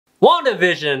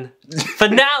WandaVision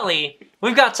finale.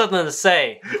 We've got something to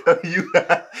say. you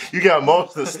got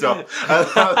most of the stuff.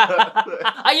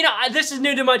 You know, this is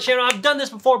new to my channel. I've done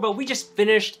this before, but we just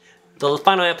finished the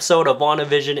final episode of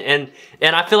WandaVision,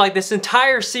 and I feel like this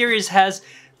entire series has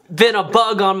been a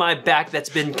bug on my back that's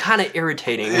been kind of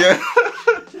irritating. Yeah.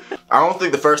 I don't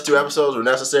think the first 2 episodes were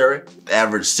necessary.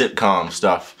 Average sitcom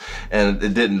stuff, and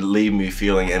it didn't leave me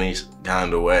feeling any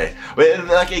kind of way. But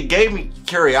it gave me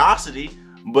curiosity,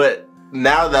 but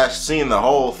now that I've seen the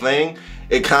whole thing,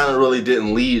 it kind of really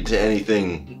didn't lead to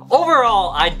anything.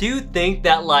 Overall, I do think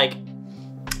that, like,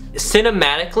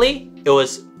 cinematically, it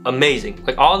was amazing.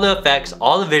 Like, all the effects,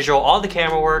 all the visual, all the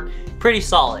camera work, pretty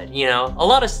solid, you know? A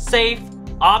lot of safe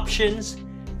options,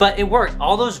 but it worked.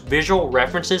 All those visual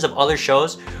references of other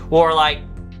shows were like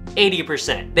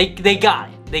 80%. They got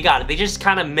it. They got it. They just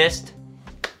kind of missed.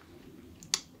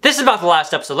 This is about the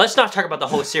last episode. Let's not talk about the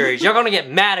whole series. You're gonna get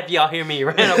mad if y'all hear me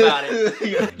rant about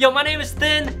it. Yo, my name is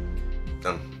Thien.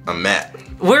 I'm Matt.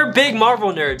 We're big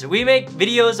Marvel nerds. We make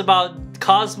videos about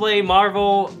cosplay,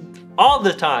 Marvel, all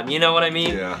the time, you know what I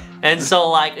mean? Yeah. And so,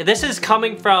 like, this is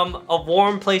coming from a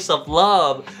warm place of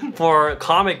love for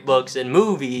comic books and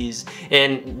movies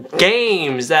and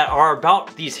games that are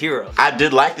about these heroes. I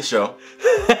did like the show.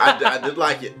 I did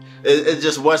like it. It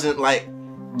just wasn't like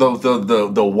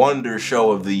the wonder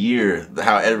show of the year,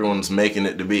 how everyone's making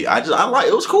it to be. I like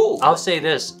it. Was cool. I'll say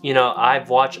this, you know, I've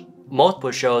watched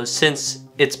multiple shows since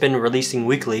it's been releasing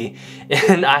weekly,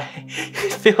 and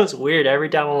it feels weird every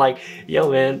time I'm like, yo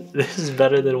man, this is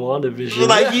better than WandaVision.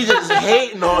 Like, you just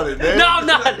hating on it, man. No, I'm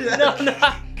not. No, I'm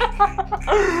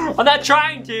not. I'm not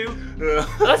trying to.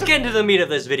 Let's get into the meat of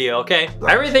this video, okay?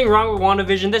 Everything wrong with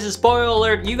WandaVision. This is spoiler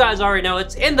alert. You guys already know.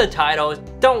 It's in the title.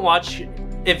 Don't watch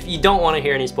if you don't want to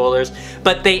hear any spoilers.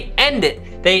 But they end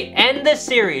it. They end the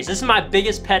series. This is my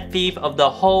biggest pet peeve of the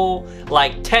whole,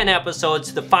 like, 10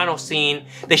 episodes, the final scene.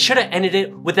 They should have ended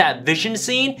it with that Vision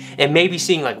scene and maybe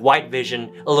seeing, like, White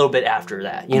Vision a little bit after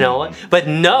that, you know what? But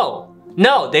no,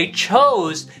 they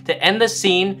chose to end the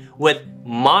scene with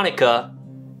Monica,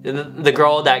 the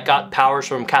girl that got powers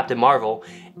from Captain Marvel,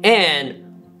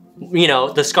 and, you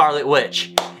know, the Scarlet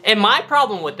Witch. And my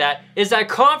problem with that is that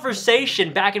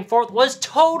conversation back and forth was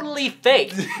totally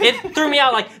fake. It threw me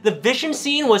out. Like, the Vision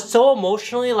scene was so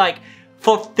emotionally, like,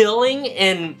 fulfilling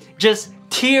and just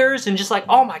tears and just like,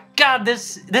 oh my god,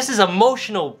 this is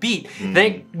emotional beat.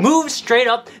 They moved straight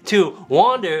up to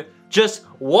Wanda just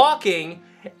walking,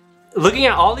 looking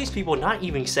at all these people, not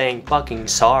even saying fucking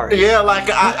sorry. Yeah, like,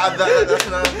 that's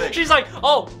another thing. She's like,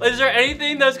 oh, is there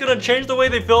anything that's gonna change the way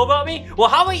they feel about me? Well,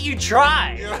 how about you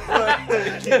try?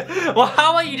 Well,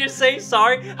 how about you just say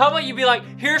sorry? How about you be like,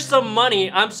 here's some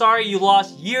money. I'm sorry you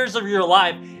lost years of your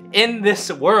life in this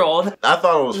worof. I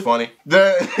thought it was funny.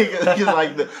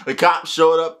 Like, the cops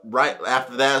showed up right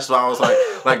after that, so I was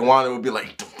like Wanda would be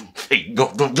like, hey,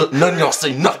 don't, none of y'all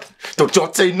say nothing. Don't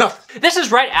y'all say nothing. This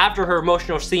is right after her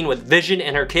emotional scene with Vision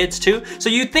and her kids too, so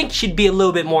you'd think she'd be a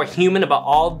little bit more human about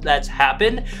all that's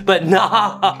happened, but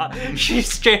nah,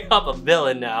 she's straight up a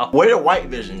villain now. Where did White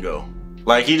Vision go?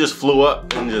 Like, he just flew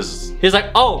up and just... He's like,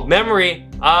 oh, memory,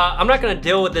 I'm not gonna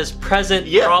deal with this present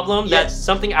problem. That's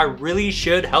something I really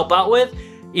should help out with.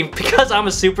 Because I'm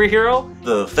a superhero?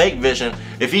 The fake Vision,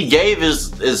 if he gave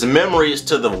his memories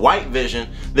to the White Vision,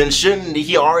 then shouldn't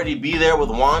he already be there with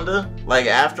Wanda, like,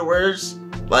 afterwards?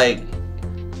 Like,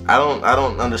 I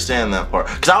don't understand that part.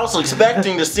 Because I was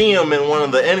expecting to see him in one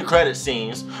of the end credit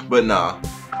scenes, but nah.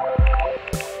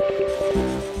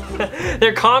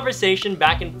 Their conversation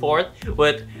back and forth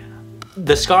with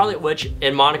the Scarlet Witch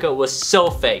and Monica was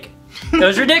so fake. It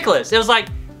was ridiculous. It was like,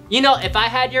 you know, if I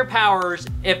had your powers,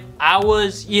 if I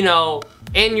was, you know,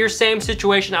 in your same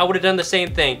situation, I would have done the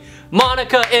same thing.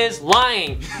 Monica is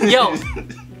lying. Yo,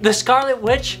 the Scarlet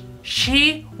Witch,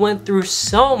 she went through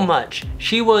so much.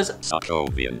 She was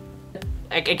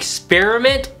like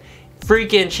experiment.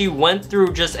 Freaking, she went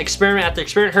through just experiment after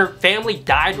experiment. Her family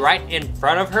died right in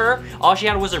front of her. All she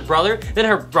had was her brother. Then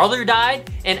her brother died.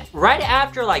 And right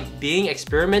after, like, being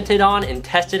experimented on and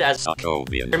tested as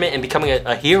experiment and becoming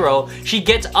a hero, she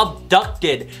gets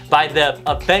abducted by the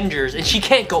Avengers. And she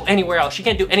can't go anywhere else. She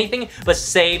can't do anything but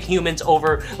save humans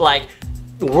over, like,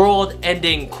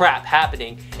 world-ending crap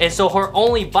happening. And so her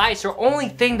only vice, her only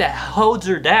thing that holds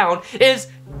her down is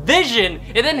Vision,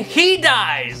 and then he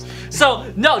dies.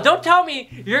 So no, don't tell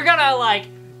me you're gonna, like,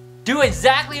 do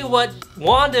exactly what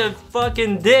Wanda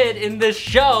fucking did in this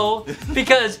show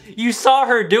because you saw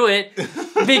her do it,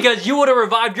 because you would have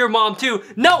revived your mom too.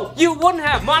 No, you wouldn't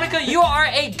have. Monica, you are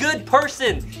a good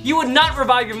person. You would not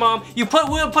revive your mom. You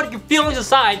would put your feelings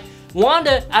aside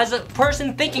Wanda, as a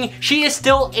person thinking she is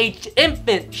still a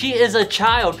infant, she is a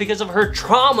child because of her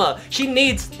trauma. She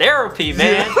needs therapy,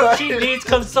 man. Yeah. She needs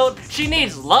she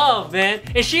needs love, man.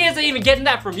 And she isn't even getting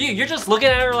that from you. You're just looking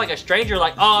at her like a stranger,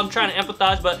 like, oh, I'm trying to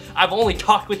empathize, but I've only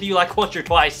talked with you like once or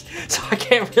twice, so I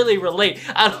can't really relate.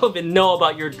 I don't even know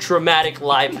about your traumatic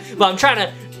life, but I'm trying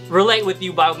to relate with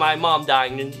you by my mom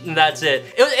dying, and that's it.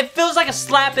 It feels like a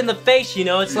slap in the face, you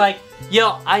know? It's like,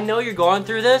 yo, I know you're going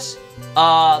through this.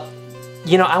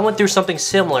 You know, I went through something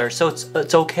similar, so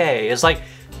it's okay. It's like,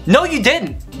 no, you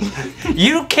didn't.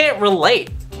 You can't relate.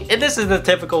 And this is the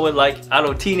typical with, like, I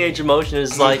don't know, teenage emotion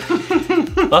is like,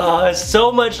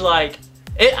 so much like,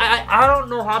 I don't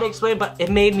know how to explain, but it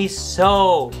made me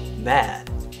so mad.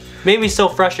 Made me so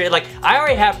frustrated. Like, I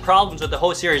already have problems with the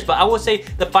whole series, but I will say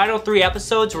the final 3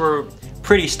 episodes were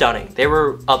pretty stunning. They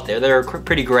were up there. They were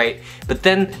pretty great. But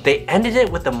then they ended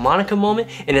it with the Monica moment,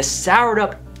 and it soured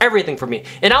up everything for me.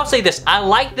 And I'll say this, I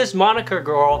like this Monica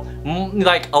girl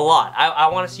like a lot. I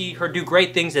want to see her do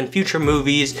great things in future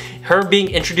movies. Her being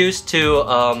introduced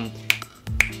to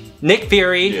Nick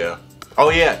Fury. Yeah. Oh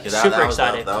yeah, super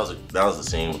excited. That was the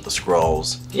scene with the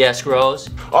scrolls. Yeah, scrolls.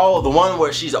 Oh, the one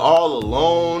where she's all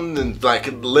alone and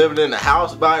like living in the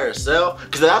house by herself.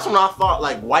 Cause that's when I thought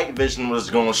like White Vision was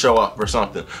gonna show up or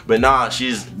something. But nah,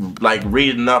 she's like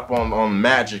reading up on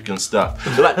magic and stuff.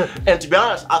 And to be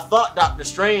honest, I thought Doctor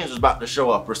Strange was about to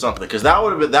show up or something. Cause that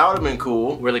would have been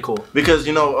cool. Really cool. Because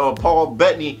you know Paul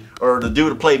Bettany, or the dude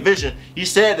to play Vision, he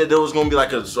said that there was gonna be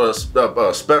like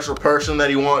a special person that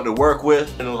he wanted to work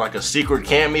with, and it was like a secret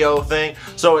cameo thing.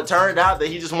 So it turned out that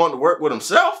he just wanted to work with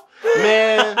himself.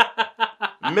 Man.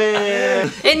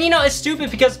 Man. And you know, it's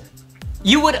stupid because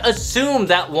you would assume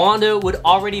that Wanda would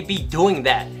already be doing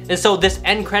that. And so this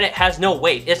end credit has no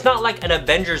weight. It's not like an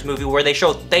Avengers movie where they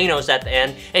show Thanos at the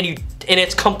end and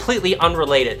it's completely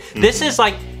unrelated. This is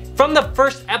like, from the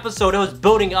first episode, it was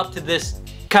building up to this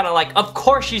kind of like, of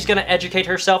course she's gonna educate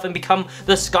herself and become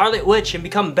the Scarlet Witch and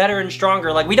become better and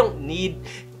stronger. Like, we don't need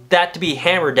that to be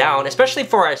hammered down, especially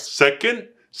for a second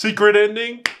secret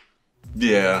ending.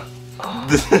 Yeah.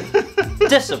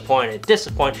 Disappointed.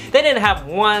 They didn't have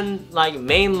one like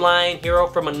mainline hero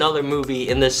from another movie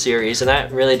in this series, and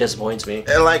that really disappoints me.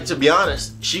 And like, to be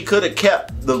honest, she could have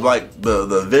kept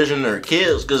the Vision or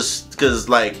kids, cause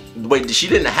like, wait, she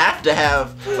didn't have to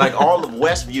have like all of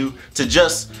Westview to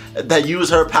just use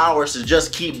her powers to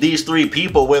just keep these 3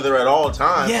 people with her at all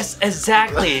times. Yes,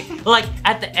 exactly. Like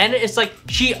at the end, it's like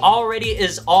she already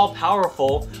is all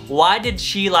powerful. Why did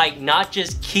she like not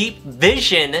just keep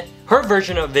Vision, her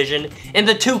version of Vision, and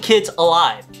the 2 kids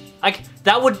alive? Like,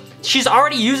 that would, she's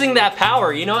already using that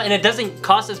power, you know, and it doesn't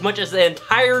cost as much as the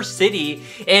entire city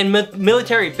and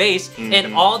military base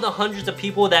and all the hundreds of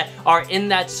people that are in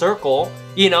that circle,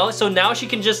 you know. So now she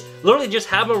can just literally just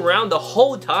have them around the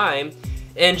whole time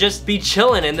and just be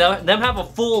chilling, and them have a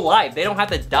full life. They don't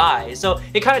have to die. So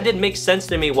it kind of did make sense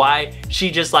to me why she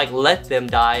just like let them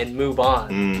die and move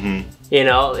on. You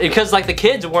know, because like the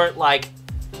kids weren't like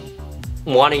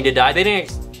wanting to die. They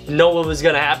didn't know what was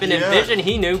gonna happen. And Vision,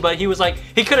 he knew, but he was like,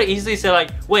 he could have easily said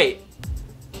like, wait,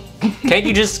 can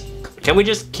we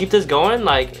just keep this going?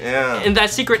 Like, and that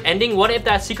secret ending, what if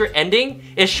that secret ending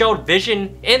is showed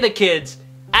Vision and the kids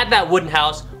at that wooden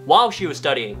house while she was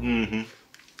studying?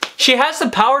 She has the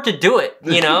power to do it,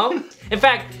 you know? In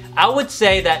fact, I would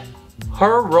say that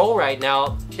her role right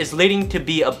now is leading to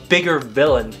be a bigger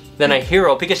villain than a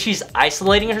hero, because she's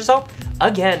isolating herself.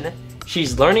 Again,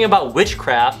 she's learning about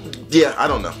witchcraft. Yeah, I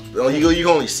don't know. You can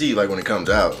only see like when it comes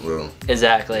out, bro.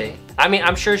 Exactly. I mean,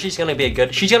 I'm sure she's gonna be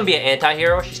she's gonna be an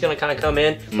anti-hero. She's gonna kind of come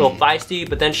in a little feisty,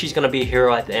 but then she's gonna be a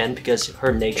hero at the end because of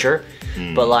her nature.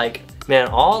 But like, man,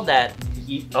 all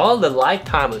the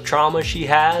lifetime of trauma she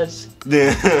has.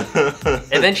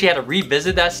 And then she had to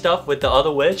revisit that stuff with the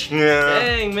other witch.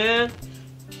 Dang, man.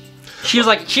 She was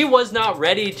like, she was not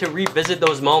ready to revisit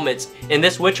those moments, and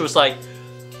this witch was like,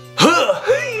 huh.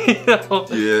 You know?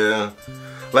 Yeah.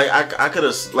 Like, I could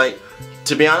have, like,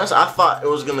 to be honest, I thought it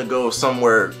was gonna go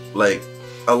somewhere like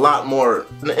a lot more,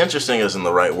 interesting isn't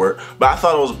the right word, but I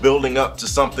thought it was building up to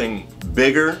something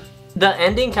bigger. The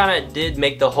ending kind of did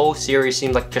make the whole series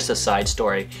seem like just a side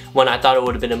story, when I thought it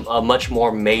would have been a much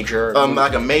more major...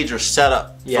 like a major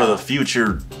setup for the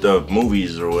future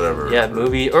movies or whatever. Yeah,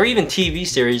 movie, or even TV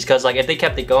series, because like if they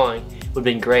kept it going, it would have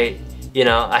been great. You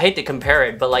know, I hate to compare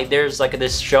it, but like there's like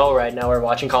this show right now we're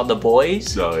watching called The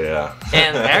Boys. Oh yeah.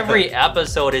 And every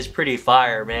episode is pretty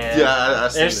fire, man. Yeah,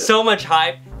 there's so much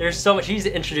hype. There's so much, he's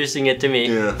introducing it to me.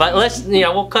 Yeah. But let's, you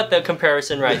know, we'll cut the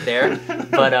comparison right there.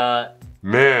 But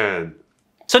man,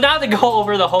 So now to go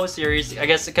over the whole series, I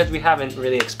guess because we haven't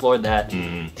really explored that,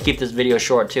 to keep this video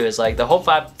short too, is like the whole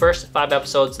first five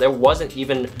episodes, there wasn't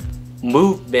even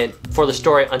movement for the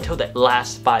story until the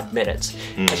last 5 minutes.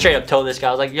 I straight up told this guy,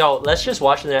 I was like, yo, let's just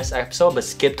watch the next episode but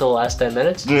skip to the last 10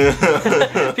 minutes.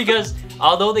 Because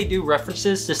although they do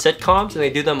references to sitcoms and they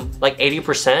do them like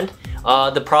 80%,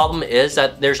 the problem is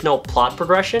that there's no plot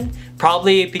progression.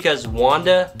 Probably because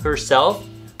Wanda herself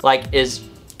like is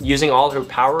using all her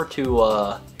power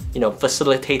to you know,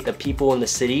 facilitate the people in the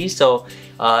city. So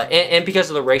and because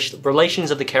of the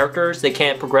relations of the characters, they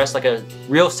can't progress like a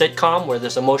real sitcom where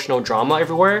there's emotional drama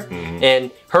everywhere. And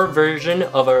her version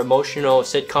of an emotional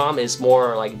sitcom is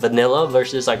more like vanilla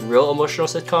versus like real emotional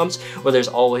sitcoms where there's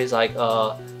always like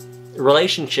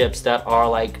relationships that are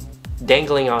like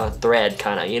dangling on a thread,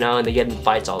 kind of, you know, and they get in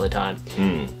fights all the time.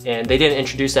 And they didn't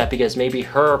introduce that because maybe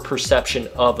her perception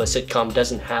of a sitcom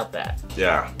doesn't have that.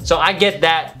 Yeah. So I get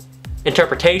that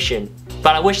interpretation,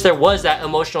 but I wish there was that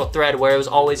emotional thread where it was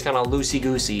always kind of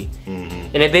loosey-goosey.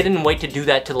 And if they didn't wait to do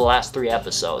that to the last 3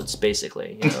 episodes,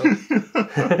 basically, you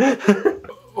know?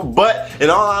 But in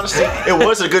all honesty, it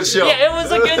was a good show. Yeah, it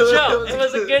was a good show. It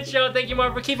was a good show. Thank you,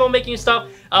 Marvel. Keep on making stuff.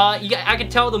 I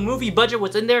could tell the movie budget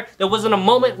was in there. There wasn't a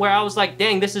moment where I was like,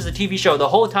 dang, this is a TV show. The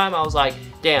whole time I was like,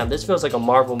 damn, this feels like a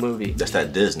Marvel movie. That's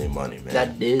that Disney money, man.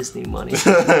 That Disney money.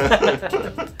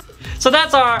 So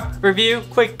that's our review.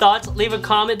 Quick thoughts. Leave a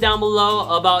comment down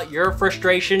below about your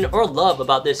frustration or love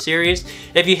about this series.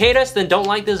 If you hate us, then don't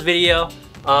like this video.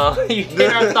 You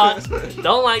hate our thoughts,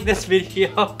 don't like this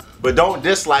video. But don't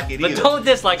dislike it either. But don't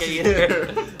dislike it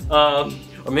either.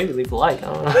 Or maybe leave a like,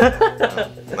 I don't know.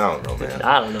 I don't know, man.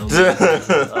 I don't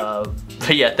know.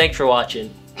 But yeah, thanks for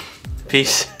watching.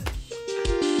 Peace.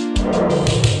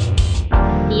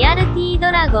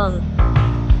 RealTDragon